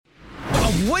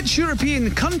Of which European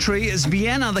country is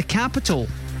Vienna the capital?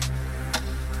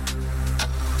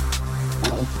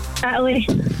 Italy.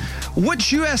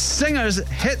 Which US singer's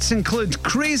hits include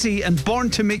Crazy and Born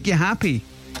to Make You Happy?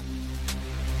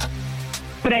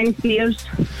 Britney Spears.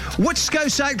 Which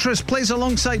Scouse actress plays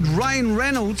alongside Ryan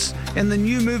Reynolds in the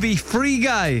new movie Free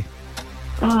Guy?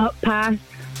 Pass.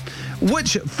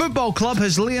 Which football club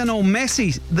has Lionel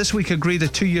Messi this week agreed a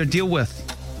 2-year deal with?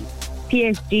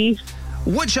 PSG.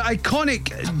 Which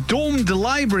iconic domed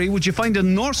library would you find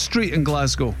in North Street in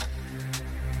Glasgow?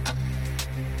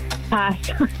 Pass.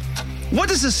 What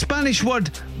does the Spanish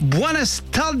word Buenas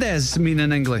tardes mean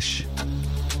in English?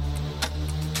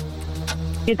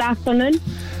 Good afternoon.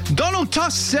 Donald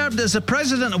Tusk served as the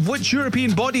president of which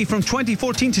European body from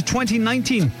 2014 to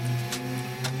 2019?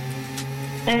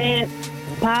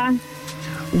 Pass.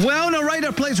 Winona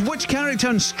Ryder plays which character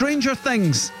in Stranger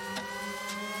Things?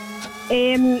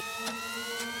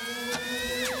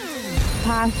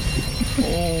 Pass.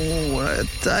 Oh, we're out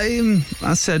of time.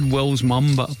 I said Will's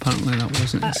mum, but apparently that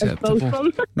wasn't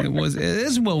acceptable. It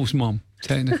is Will's mum,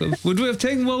 technically. Would we have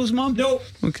taken Will's mum? No.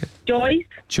 Okay.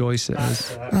 Joyce It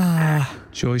is.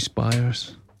 Joyce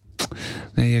Byers.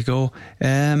 There you go.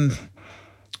 It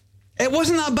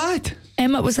wasn't that bad.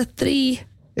 It was a 3.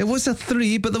 It was a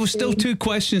 3, but there was still 2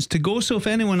 questions to go. So if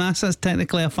anyone asks, that's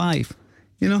technically a 5.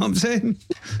 You know what I'm saying?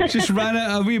 Just ran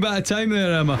out a wee bit of time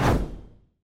there, Emma.